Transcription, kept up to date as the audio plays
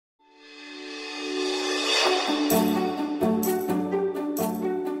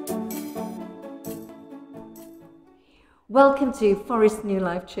Welcome to Forest New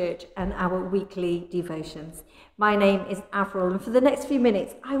Life Church and our weekly devotions. My name is Avril, and for the next few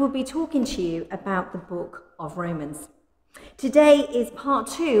minutes I will be talking to you about the book of Romans. Today is part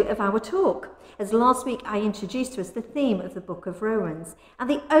 2 of our talk, as last week I introduced to us the theme of the book of Romans, and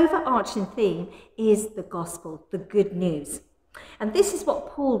the overarching theme is the gospel, the good news. And this is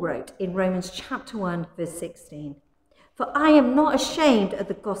what Paul wrote in Romans chapter 1 verse 16. For I am not ashamed of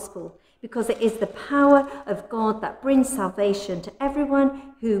the gospel, because it is the power of God that brings salvation to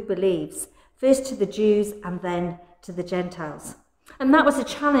everyone who believes, first to the Jews and then to the Gentiles. And that was a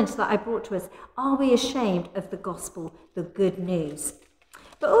challenge that I brought to us. Are we ashamed of the gospel, the good news?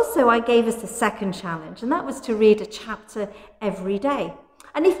 But also I gave us a second challenge, and that was to read a chapter every day.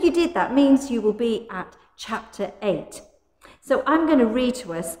 And if you did, that means you will be at chapter 8. So I'm going to read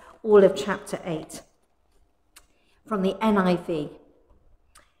to us all of chapter 8 from the NIV.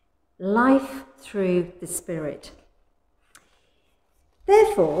 Life through the Spirit.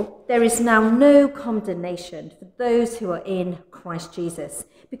 Therefore, there is now no condemnation for those who are in Christ Jesus,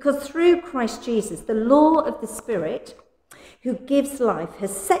 because through Christ Jesus, the law of the Spirit who gives life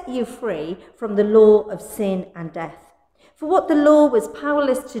has set you free from the law of sin and death. For what the law was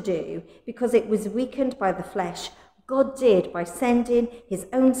powerless to do, because it was weakened by the flesh, God did by sending his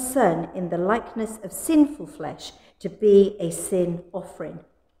own Son in the likeness of sinful flesh to be a sin offering.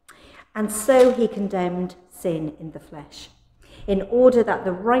 And so he condemned sin in the flesh, in order that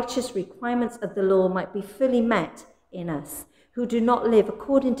the righteous requirements of the law might be fully met in us, who do not live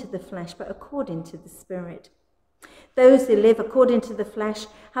according to the flesh, but according to the Spirit. Those who live according to the flesh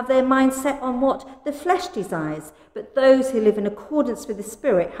have their mind set on what the flesh desires, but those who live in accordance with the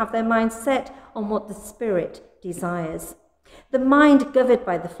Spirit have their mind set on what the Spirit desires. The mind governed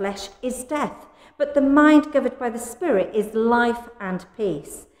by the flesh is death, but the mind governed by the Spirit is life and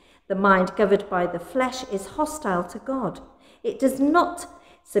peace. The mind governed by the flesh is hostile to God. It does not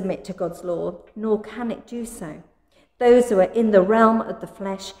submit to God's law, nor can it do so. Those who are in the realm of the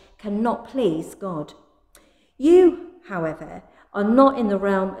flesh cannot please God. You, however, are not in the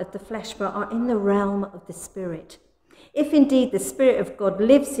realm of the flesh, but are in the realm of the Spirit. If indeed the Spirit of God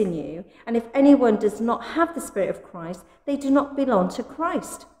lives in you, and if anyone does not have the Spirit of Christ, they do not belong to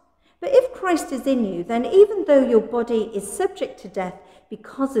Christ. But if Christ is in you, then even though your body is subject to death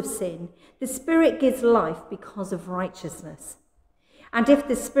because of sin, the Spirit gives life because of righteousness. And if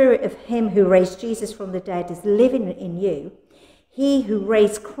the Spirit of him who raised Jesus from the dead is living in you, he who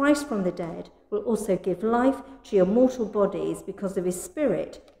raised Christ from the dead will also give life to your mortal bodies because of his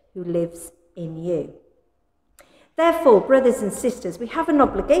Spirit who lives in you. Therefore, brothers and sisters, we have an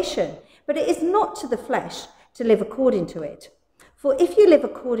obligation, but it is not to the flesh to live according to it. For if you live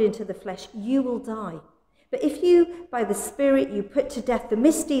according to the flesh, you will die. But if you, by the Spirit, you put to death the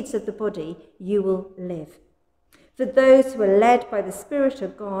misdeeds of the body, you will live. For those who are led by the Spirit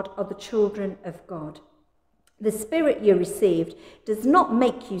of God are the children of God. The Spirit you received does not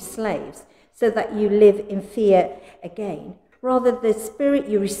make you slaves, so that you live in fear again. Rather, the Spirit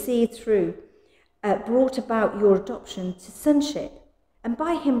you received through brought about your adoption to sonship, and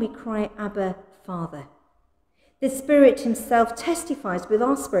by him we cry, Abba, Father. The Spirit himself testifies with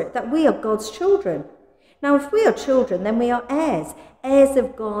our spirit that we are God's children. Now, if we are children, then we are heirs, heirs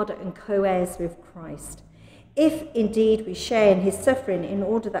of God and co-heirs with Christ. If indeed we share in his suffering, in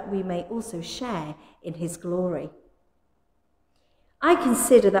order that we may also share in his glory. I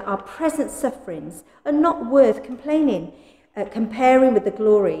consider that our present sufferings are not worth comparing with the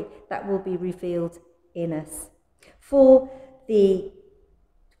glory that will be revealed in us. For the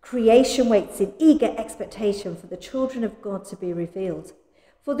creation waits in eager expectation for the children of God to be revealed.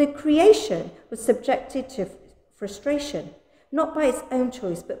 For the creation was subjected to frustration, not by its own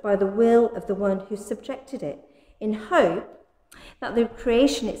choice, but by the will of the one who subjected it, in hope that the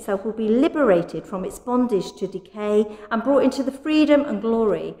creation itself will be liberated from its bondage to decay and brought into the freedom and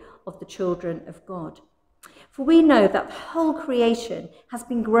glory of the children of God. For we know that the whole creation has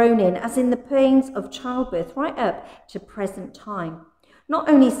been groaning as in the pains of childbirth right up to present time. Not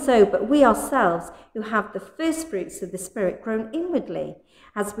only so, but we ourselves, who have the first fruits of the Spirit, groan inwardly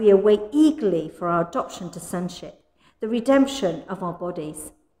as we await eagerly for our adoption to sonship, the redemption of our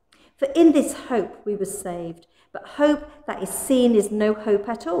bodies. For in this hope we were saved, but hope that is seen is no hope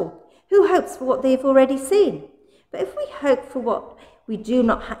at all. Who hopes for what they've already seen? But if we hope for what we do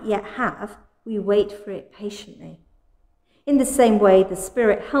not yet have, we wait for it patiently. In the same way, the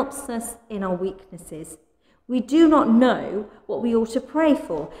Spirit helps us in our weaknesses. We do not know what we ought to pray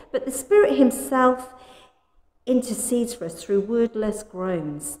for, but the Spirit himself intercedes for us through wordless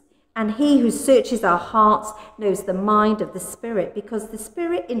groans. And he who searches our hearts knows the mind of the Spirit, because the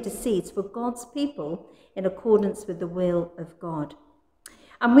Spirit intercedes for God's people in accordance with the will of God.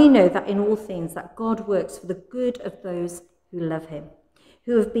 And we know that in all things that God works for the good of those who love him,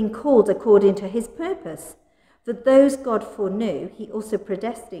 who have been called according to his purpose. For those God foreknew, he also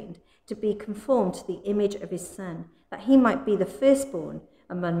predestined to be conformed to the image of his Son, that he might be the firstborn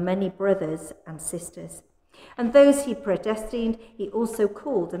among many brothers and sisters. And those he predestined, he also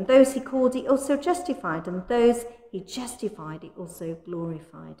called. And those he called, he also justified. And those he justified, he also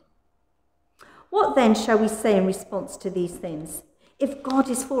glorified. What then shall we say in response to these things? If God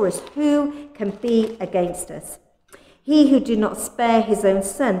is for us, who can be against us? He who did not spare his own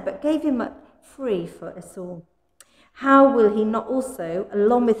Son, but gave him up free for us all, how will he not also,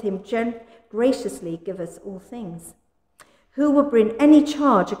 along with him, graciously give us all things? Who will bring any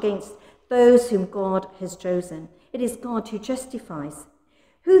charge against those whom God has chosen? It is God who justifies.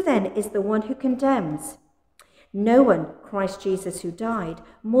 Who then is the one who condemns? No one, Christ Jesus, who died,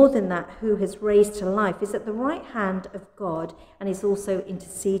 more than that, who has raised to life, is at the right hand of God and is also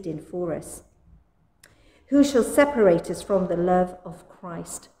interceding for us. Who shall separate us from the love of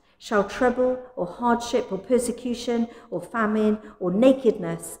Christ? Shall trouble or hardship or persecution or famine or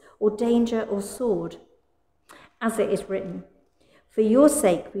nakedness or danger or sword? As it is written, for your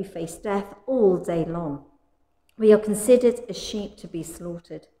sake we face death all day long. We are considered as sheep to be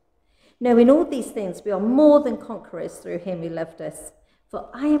slaughtered. No, in all these things we are more than conquerors through him who loved us. For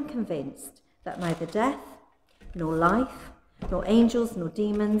I am convinced that neither death, nor life, nor angels, nor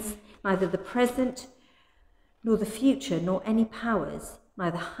demons, neither the present, nor the future, nor any powers,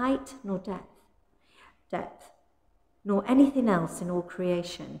 neither height nor depth, nor anything else in all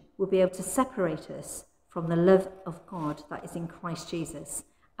creation will be able to separate us from the love of God that is in Christ Jesus,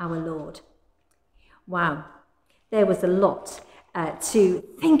 our Lord. Wow, there was a lot to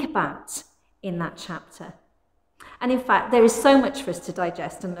think about in that chapter. And in fact, there is so much for us to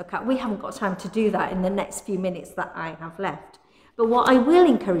digest and look at. We haven't got time to do that in the next few minutes that I have left. But what I will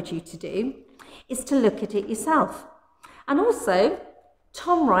encourage you to do is to look at it yourself. And also,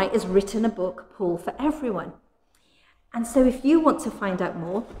 Tom Wright has written a book, Paul for Everyone. And so if you want to find out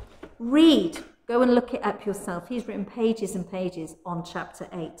more, read, go and look it up yourself. He's written pages and pages on chapter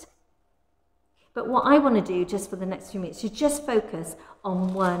 8. But what I want to do just for the next few minutes is just focus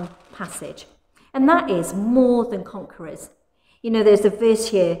on one passage. And that is more than conquerors. You know, there's a verse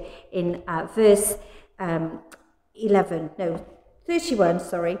here in verse 31.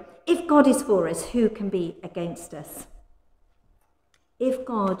 If God is for us, who can be against us? If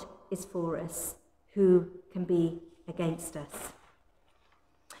God is for us, who can be against us?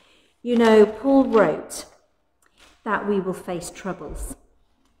 You know, Paul wrote that we will face troubles.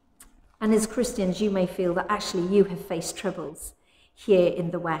 And as Christians, you may feel that actually you have faced troubles here in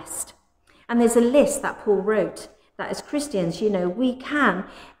the West. And there's a list that Paul wrote that as Christians, you know, we can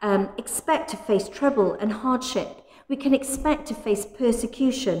expect to face trouble and hardship. We can expect to face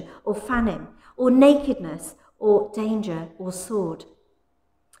persecution or famine or nakedness or danger or sword.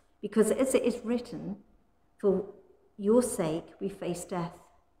 Because as it is written, for your sake we face death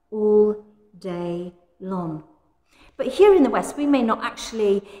all day long. But here in the West, we may not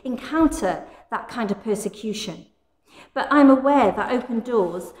actually encounter that kind of persecution. But I'm aware that Open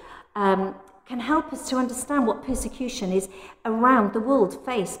Doors can help us to understand what persecution is around the world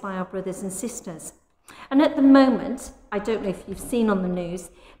faced by our brothers and sisters. And at the moment, I don't know if you've seen on the news,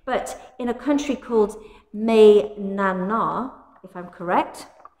 but in a country called Myanmar, if I'm correct,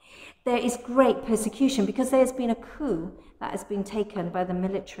 there is great persecution because there's been a coup that has been taken by the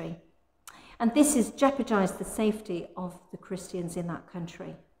military. And this has jeopardized the safety of the Christians in that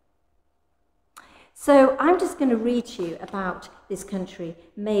country. So I'm just going to read to you about this country,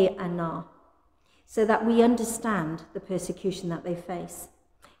 Myanmar, so that we understand the persecution that they face.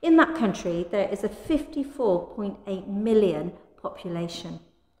 In that country, there is a 54.8 million population.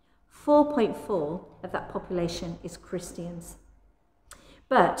 4.4 of that population is Christians.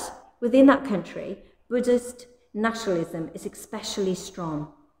 But within that country, Buddhist nationalism is especially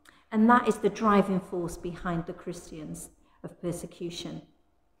strong. And that is the driving force behind the Christians of persecution.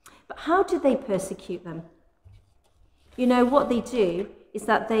 But how do they persecute them? You know, what they do is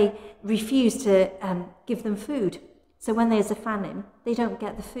that they refuse to give them food. So when there's a famine, they don't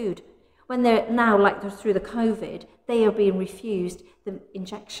get the food. When they're now, like through the COVID, they are being refused the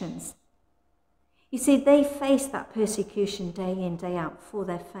injections. You see, they face that persecution day in, day out for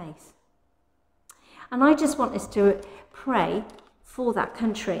their faith. And I just want us to pray for that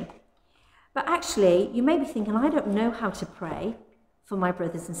country. But actually, you may be thinking, I don't know how to pray for my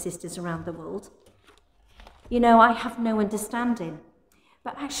brothers and sisters around the world. You know, I have no understanding.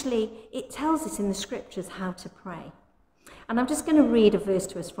 But actually, it tells us in the scriptures how to pray. And I'm just going to read a verse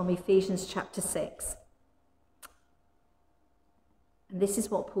to us from Ephesians chapter 6. And this is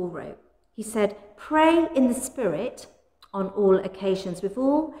what Paul wrote. He said, "Pray in the Spirit on all occasions with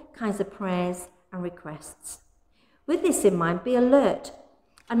all kinds of prayers and requests. With this in mind, be alert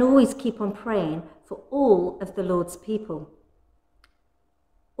and always keep on praying for all of the Lord's people.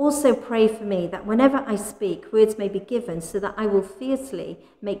 Also pray for me that whenever I speak, words may be given so that I will fiercely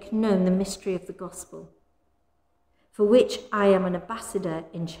make known the mystery of the gospel, for which I am an ambassador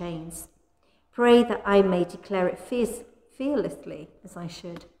in chains. Pray that I may declare it fearlessly as I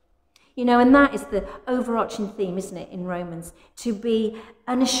should." You know, and that is the overarching theme, isn't it, in Romans, to be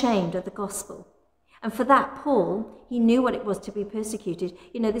unashamed of the gospel. And for that, Paul, he knew what it was to be persecuted.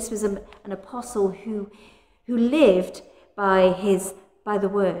 You know, this was an apostle who lived by the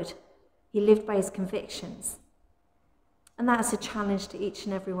word. He lived by his convictions. And that's a challenge to each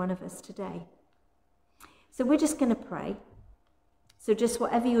and every one of us today. So we're just going to pray. So just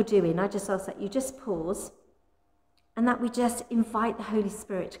whatever you're doing, I just ask that you just pause and that we just invite the Holy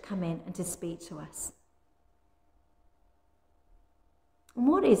Spirit to come in and to speak to us. And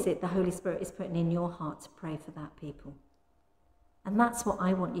what is it the Holy Spirit is putting in your heart to pray for that people? And that's what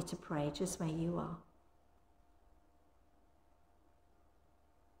I want you to pray just where you are.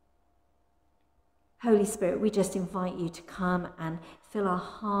 Holy Spirit, we just invite you to come and fill our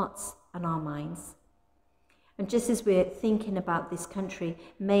hearts and our minds. And just as we're thinking about this country,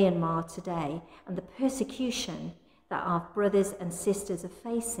 Myanmar, today, and the persecution that our brothers and sisters are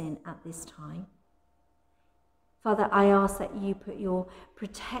facing at this time, Father, I ask that you put your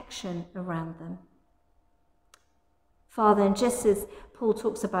protection around them. Father, and just as Paul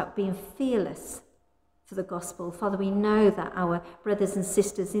talks about being fearless for the gospel, Father, we know that our brothers and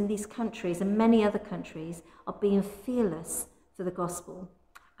sisters in these countries and many other countries are being fearless for the gospel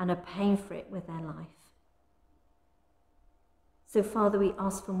and are paying for it with their life. So, Father, we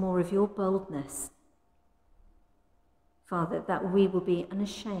ask for more of your boldness, Father, that we will be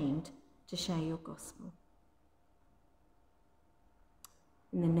unashamed to share your gospel.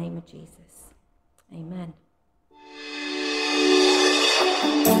 In the name of Jesus, amen.